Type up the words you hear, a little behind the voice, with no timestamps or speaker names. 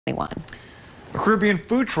2021. A Caribbean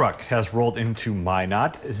food truck has rolled into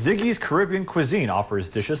Minot. Ziggy's Caribbean Cuisine offers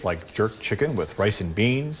dishes like jerk chicken with rice and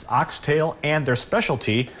beans, oxtail, and their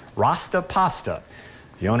specialty, Rasta pasta.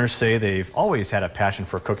 The owners say they've always had a passion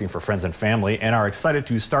for cooking for friends and family and are excited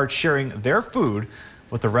to start sharing their food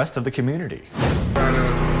with the rest of the community. Trying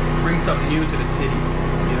to bring something new to the city.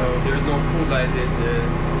 You know, there's no food like this.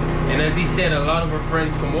 And as he said, a lot of our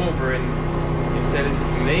friends come over and he said this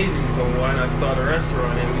is amazing, so why not start a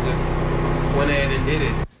restaurant? And we just went ahead and did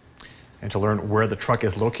it. And to learn where the truck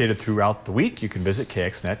is located throughout the week, you can visit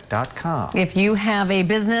kxnet.com. If you have a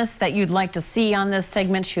business that you'd like to see on this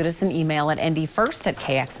segment, shoot us an email at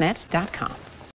ndfirst@kxnet.com.